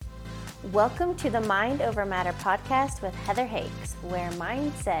Welcome to the Mind Over Matter podcast with Heather Hakes, where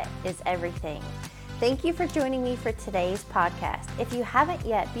mindset is everything. Thank you for joining me for today's podcast. If you haven't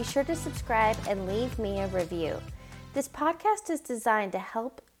yet, be sure to subscribe and leave me a review. This podcast is designed to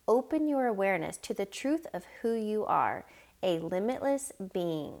help open your awareness to the truth of who you are, a limitless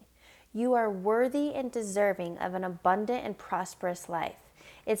being. You are worthy and deserving of an abundant and prosperous life.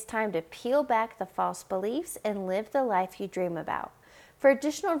 It's time to peel back the false beliefs and live the life you dream about. For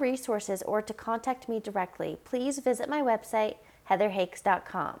additional resources or to contact me directly, please visit my website,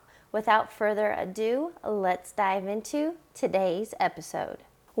 heatherhakes.com. Without further ado, let's dive into today's episode.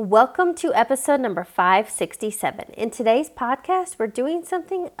 Welcome to episode number 567. In today's podcast, we're doing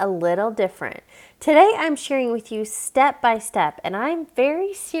something a little different. Today, I'm sharing with you step by step, and I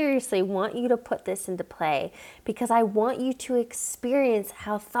very seriously want you to put this into play because I want you to experience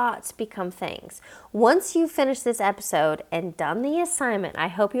how thoughts become things. Once you finish this episode and done the assignment, I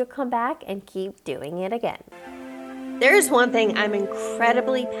hope you'll come back and keep doing it again. There's one thing I'm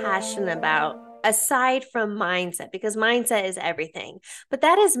incredibly passionate about aside from mindset, because mindset is everything, but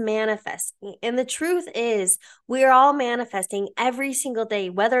that is manifesting. And the truth is, we're all manifesting every single day,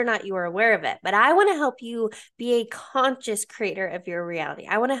 whether or not you are aware of it. But I want to help you be a conscious creator of your reality.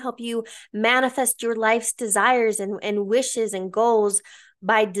 I want to help you manifest your life's desires and wishes and goals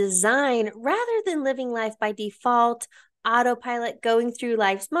by design rather than living life by default, autopilot, going through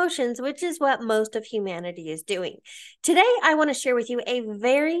life's motions, which is what most of humanity is doing. Today, I want to share with you a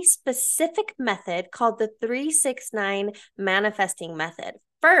very specific method called the 369 manifesting method.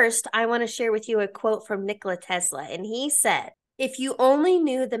 First, I want to share with you a quote from Nikola Tesla, and he said, "If you only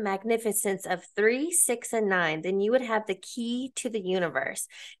knew the magnificence of 3, 6, and 9, then you would have the key to the universe."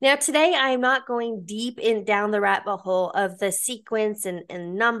 Now, today, I'm not going deep down the rabbit hole of the sequence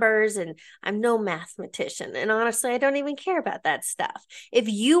and numbers, and I'm no mathematician. And honestly, I don't even care about that stuff. If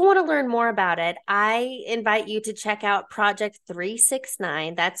you want to learn more about it, I invite you to check out Project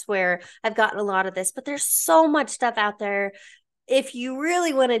 369. That's where I've gotten a lot of this, but there's so much stuff out there. If you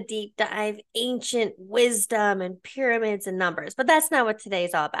really want to deep dive ancient wisdom and pyramids and numbers, but that's not what today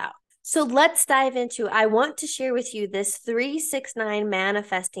is all about. So let's dive into, I want to share with you this 369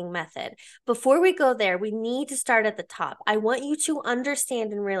 manifesting method. Before we go there, we need to start at the top. I want you to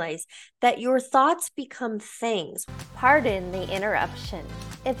understand and realize that your thoughts become things. Pardon the interruption.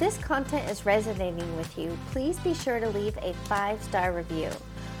 If this content is resonating with you, please be sure to leave a 5-star review.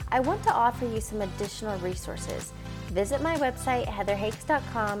 I want to offer you some additional resources. Visit my website,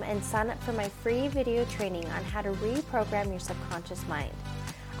 heatherhakes.com, and sign up for my free video training on how to reprogram your subconscious mind.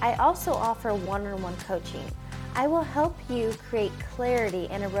 I also offer one-on-one coaching. I will help you create clarity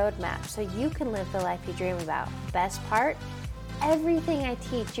and a roadmap so you can live the life you dream about. Best part, everything I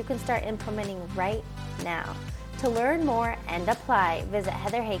teach you can start implementing right now. To learn more and apply, visit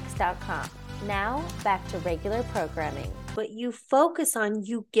heatherhakes.com. Now, back to regular programming. What you focus on,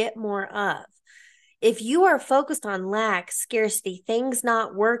 you get more of. If you are focused on lack, scarcity, things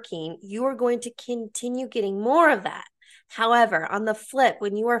not working, you are going to continue getting more of that. However, on the flip,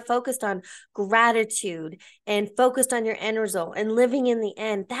 when you are focused on gratitude and focused on your end result and living in the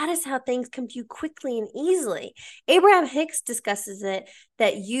end, that is how things come to you quickly and easily. Abraham Hicks discusses it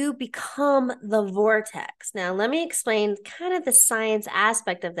that you become the vortex. Now, let me explain kind of the science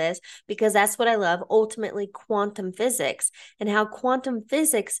aspect of this because that's what I love, ultimately quantum physics, and how quantum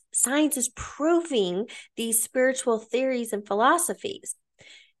physics, science is proving these spiritual theories and philosophies.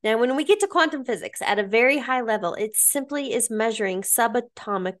 Now, when we get to quantum physics at a very high level, it simply is measuring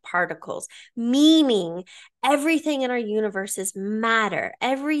subatomic particles, meaning everything in our universe is matter.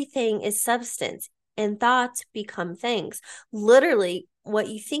 Everything is substance, and thoughts become things. Literally, what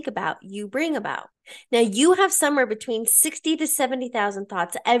you think about, you bring about. Now, you have somewhere between 60 to 70,000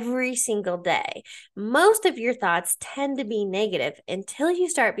 thoughts every single day. Most of your thoughts tend to be negative until you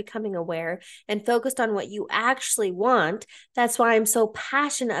start becoming aware and focused on what you actually want. That's why I'm so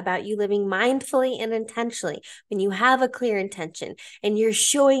passionate about you living mindfully and intentionally. When you have a clear intention and you're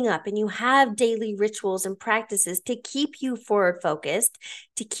showing up and you have daily rituals and practices to keep you forward focused,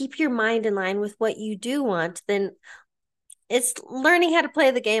 to keep your mind in line with what you do want, then it's learning how to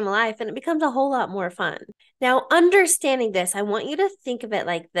play the game of life, and it becomes a whole lot more fun. Now, understanding this, I want you to think of it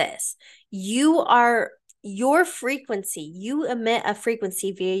like this. Your frequency, you emit a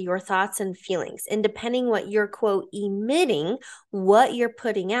frequency via your thoughts and feelings. And depending what you're, quote, emitting, what you're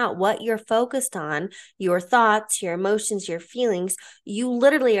putting out, what you're focused on, your thoughts, your emotions, your feelings, you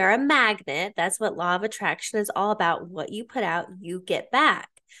literally are a magnet. That's what law of attraction is all about. What you put out, you get back.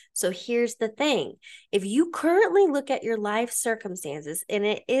 So here's the thing. If you currently look at your life circumstances and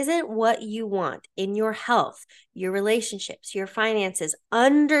it isn't what you want in your health, your relationships, your finances,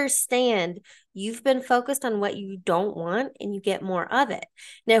 understand you've been focused on what you don't want and you get more of it.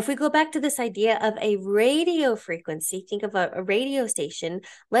 Now, if we go back to this idea of a radio frequency, think of a radio station.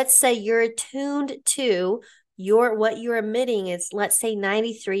 Let's say you're attuned to what you're emitting is, let's say,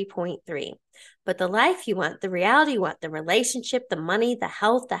 93.3. But the life you want, the reality you want, the relationship, the money, the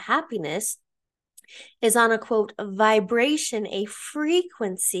health, the happiness is on a quote vibration, a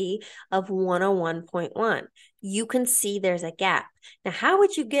frequency of 101.1. You can see there's a gap. Now, how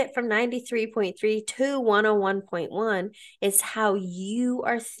would you get from 93.3 to 101.1? It's how you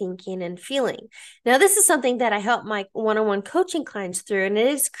are thinking and feeling. Now, this is something that I help my one-on-one coaching clients through, and it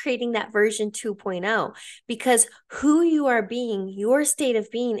is creating that version 2.0, because who you are being, your state of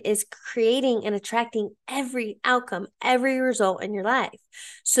being, is creating and attracting every outcome, every result in your life.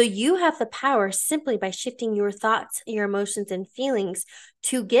 So you have the power simply by shifting your thoughts, your emotions, and feelings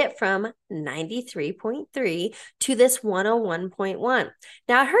to get from 93.3 to this 101.1.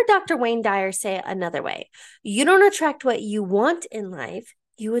 Now, I heard Dr. Wayne Dyer say it another way. You don't attract what you want in life,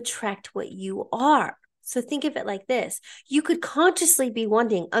 you attract what you are. So think of it like this. You could consciously be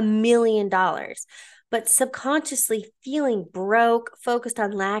wanting $1 million, but subconsciously feeling broke, focused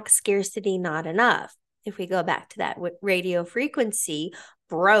on lack, scarcity, not enough. If we go back to that radio frequency,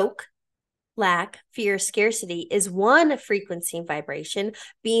 broke, lack, fear, scarcity is one frequency and vibration.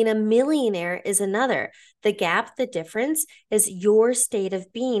 Being a millionaire is another. The gap, the difference is your state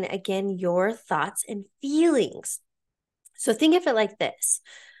of being. Again, your thoughts and feelings. So think of it like this.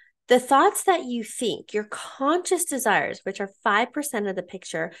 The thoughts that you think, your conscious desires, which are 5% of the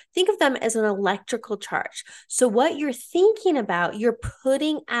picture, think of them as an electrical charge. So what you're thinking about, you're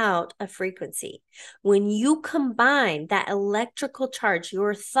putting out a frequency. When you combine that electrical charge,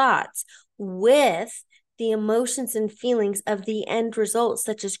 your thoughts, with the emotions and feelings of the end results,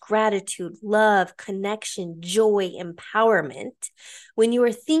 such as gratitude, love, connection, joy, empowerment, when you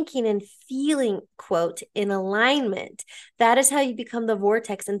are thinking and feeling, quote, in alignment, that is how you become the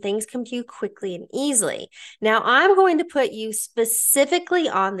vortex and things come to you quickly and easily. Now, I'm going to put you specifically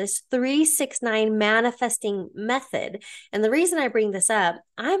on this 369 manifesting method. And the reason I bring this up,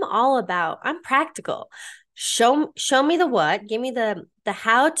 I'm practical. Show me the what, give me the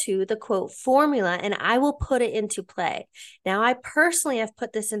how to, the quote formula, and I will put it into play. Now, I personally have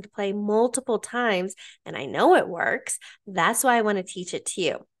put this into play multiple times, and I know it works. That's why I want to teach it to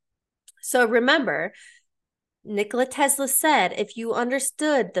you. So remember, Nikola Tesla said, if you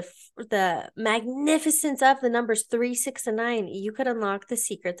understood the magnificence of the numbers 3, 6, and 9, you could unlock the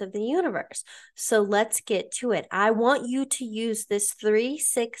secrets of the universe. So let's get to it. I want you to use this 3,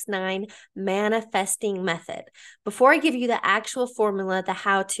 6, 9 manifesting method. Before I give you the actual formula, the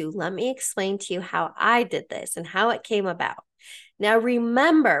how to, let me explain to you how I did this and how it came about. Now,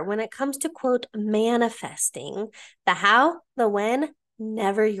 remember, when it comes to, quote, manifesting, the how, the when,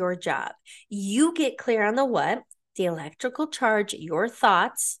 never your job. You get clear on the what, the electrical charge, your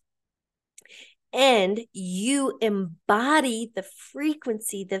thoughts, and you embody the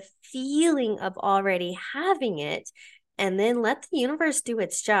frequency, the feeling of already having it, and then let the universe do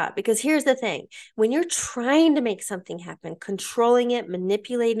its job. Because here's the thing, when you're trying to make something happen, controlling it,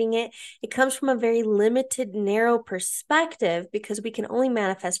 manipulating it, it comes from a very limited, narrow perspective, because we can only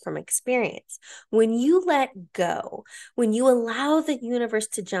manifest from experience. When you let go, when you allow the universe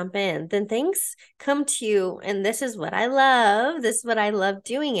to jump in, then things come to you. And this is what I love. This is what I love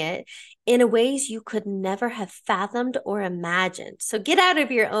doing it in ways you could never have fathomed or imagined. So get out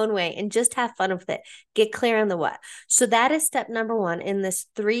of your own way and just have fun with it. Get clear on the what. So that is step number 1 in this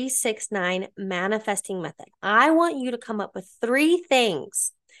 369 manifesting method. I want you to come up with 3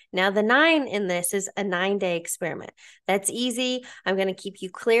 things. Now, the 9 in this is a 9-day experiment. That's easy. I'm going to keep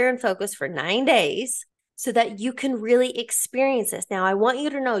you clear and focused for 9 days so that you can really experience this. Now, I want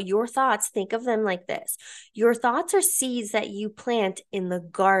you to know your thoughts, think of them like this. Your thoughts are seeds that you plant in the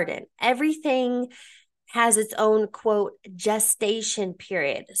garden. Everything has its own, quote, gestation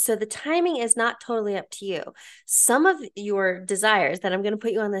period. So the timing is not totally up to you. Some of your desires that I'm going to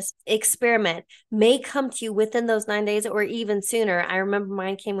put you on this experiment may come to you within those 9 days or even sooner. I remember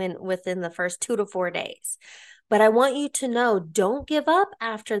mine came in within the first 2 to 4 days. But I want you to know, don't give up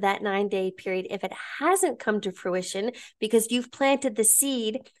after that 9-day period if it hasn't come to fruition, because you've planted the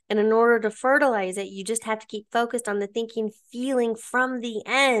seed, and in order to fertilize it, you just have to keep focused on the thinking, feeling from the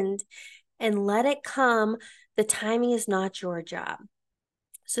end and let it come. The timing is not your job.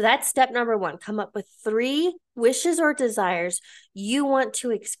 So that's step number 1. Come up with 3 wishes or desires you want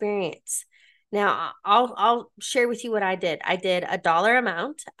to experience. Now, I'll share with you what I did. I did a dollar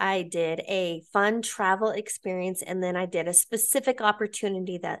amount, I did a fun travel experience, and then I did a specific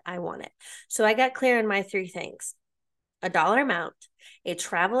opportunity that I wanted. So I got clear on my three things: a dollar amount, a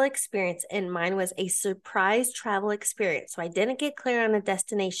travel experience, and mine was a surprise travel experience. So I didn't get clear on a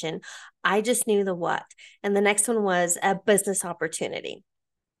destination, I just knew the what. And the next one was a business opportunity.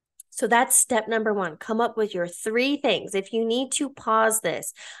 So that's step number one. Come up with your three things. If you need to pause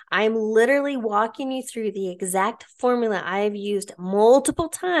this, I'm literally walking you through the exact formula I have used multiple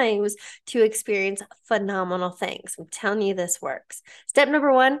times to experience phenomenal things. I'm telling you this works. Step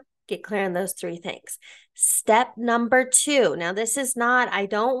number one, get clear on those three things. Step number two. Now, this is not, I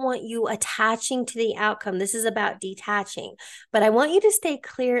don't want you attaching to the outcome. This is about detaching, but I want you to stay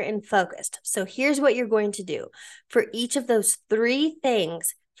clear and focused. So here's what you're going to do for each of those three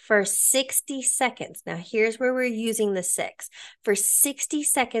things. For 60 seconds. Now, here's where we're using the 6. For 60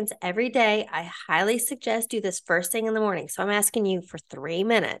 seconds every day, I highly suggest do this first thing in the morning. So I'm asking you for 3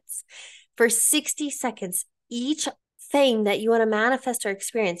 minutes. For 60 seconds, each thing that you want to manifest or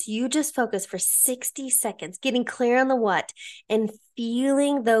experience, you just focus for 60 seconds, getting clear on the what and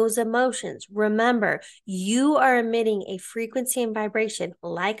feeling those emotions. Remember, you are emitting a frequency and vibration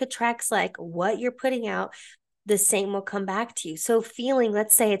like attracts like. What you're putting out, the same will come back to you. So feeling,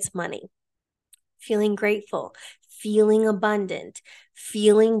 let's say it's money, feeling grateful, feeling abundant,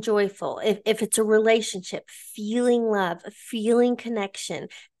 feeling joyful. If it's a relationship, feeling love, feeling connection,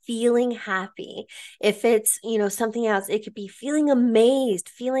 feeling happy. If it's, something else, it could be feeling amazed,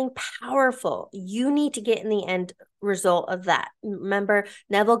 feeling powerful. You need to get in the end result of that. Remember,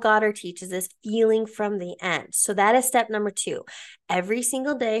 Neville Goddard teaches this feeling from the end. So that is step number 2. Every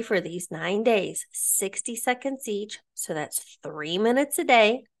single day for these 9 days, 60 seconds each. So that's 3 minutes a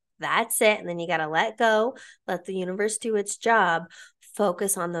day. That's it. And then you got to let go, let the universe do its job.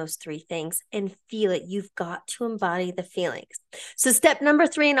 Focus on those 3 things and feel it. You've got to embody the feelings. So step number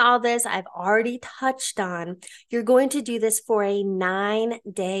 3 in all this, I've already touched on. You're going to do this for a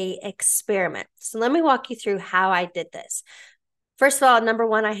 9-day experiment. So let me walk you through how I did this. First of all, number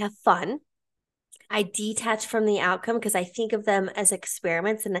 1, I have fun. I detach from the outcome because I think of them as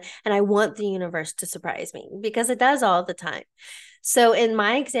experiments and I want the universe to surprise me because it does all the time. So in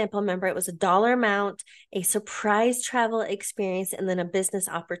my example, remember, it was a dollar amount, a surprise travel experience, and then a business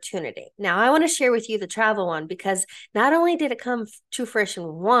opportunity. Now, I want to share with you the travel one because not only did it come to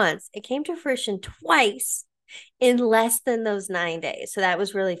fruition once, it came to fruition twice in less than those 9 days. So that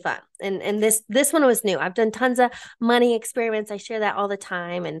was really fun. And this one was new. I've done tons of money experiments. I share that all the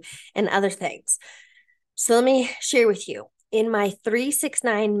time and other things. So let me share with you. In my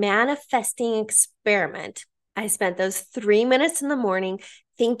 369 manifesting experiment, I spent those 3 minutes in the morning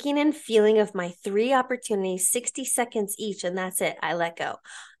thinking and feeling of my 3 opportunities, 60 seconds each, and that's it. I let go.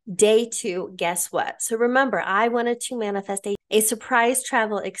 Day 2, guess what? So remember, I wanted to manifest a surprise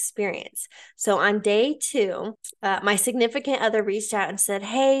travel experience. So on day 2, my significant other reached out and said,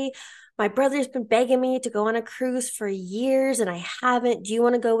 hey, my brother's been begging me to go on a cruise for years and I haven't. Do you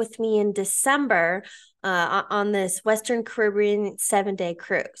want to go with me in December on this Western Caribbean 7-day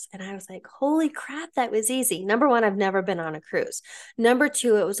cruise? And I was like, holy crap, that was easy. Number 1, I've never been on a cruise. Number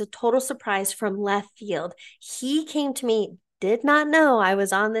 2, it was a total surprise from left field. He came to me, did not know I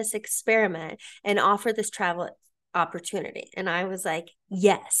was on this experiment, and offered this travel opportunity. And I was like,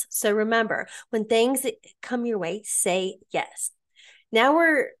 yes. So remember, when things come your way, say yes. Now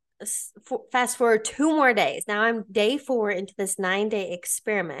we're fast forward 2 more days. Now I'm day 4 into this 9-day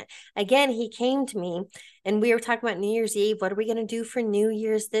experiment. Again, he came to me and we were talking about New Year's Eve. What are we going to do for New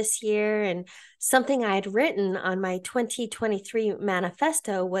Year's this year? And something I had written on my 2023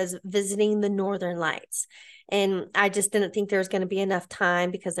 manifesto was visiting the Northern Lights. And I just didn't think there was going to be enough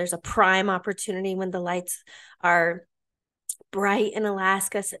time because there's a prime opportunity when the lights are bright in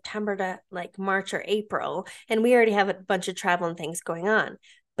Alaska, September to like March or April. And we already have a bunch of travel and things going on.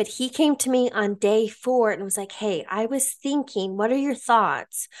 But he came to me on day 4 and was like, hey, I was thinking, what are your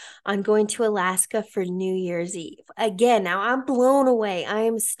thoughts on going to Alaska for New Year's Eve? Again, now I'm blown away. I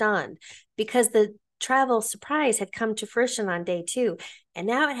am stunned because the travel surprise had come to fruition on day 2. And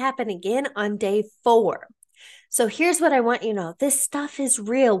now it happened again on day 4. So here's what I want you to know. This stuff is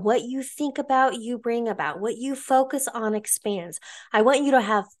real. What you think about, you bring about. What you focus on expands. I want you to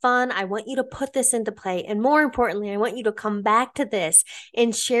have fun. I want you to put this into play. And more importantly, I want you to come back to this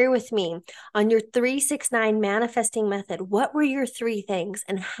and share with me on your 369 manifesting method. What were your 3 things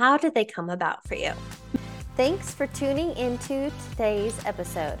and how did they come about for you? Thanks for tuning into today's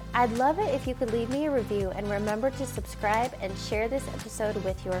episode. I'd love it if you could leave me a review and remember to subscribe and share this episode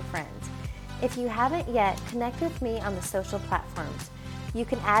with your friends. If you haven't yet, connect with me on the social platforms. You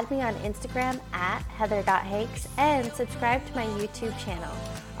can add me on Instagram at heather.hakes and subscribe to my YouTube channel.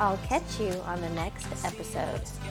 I'll catch you on the next episode.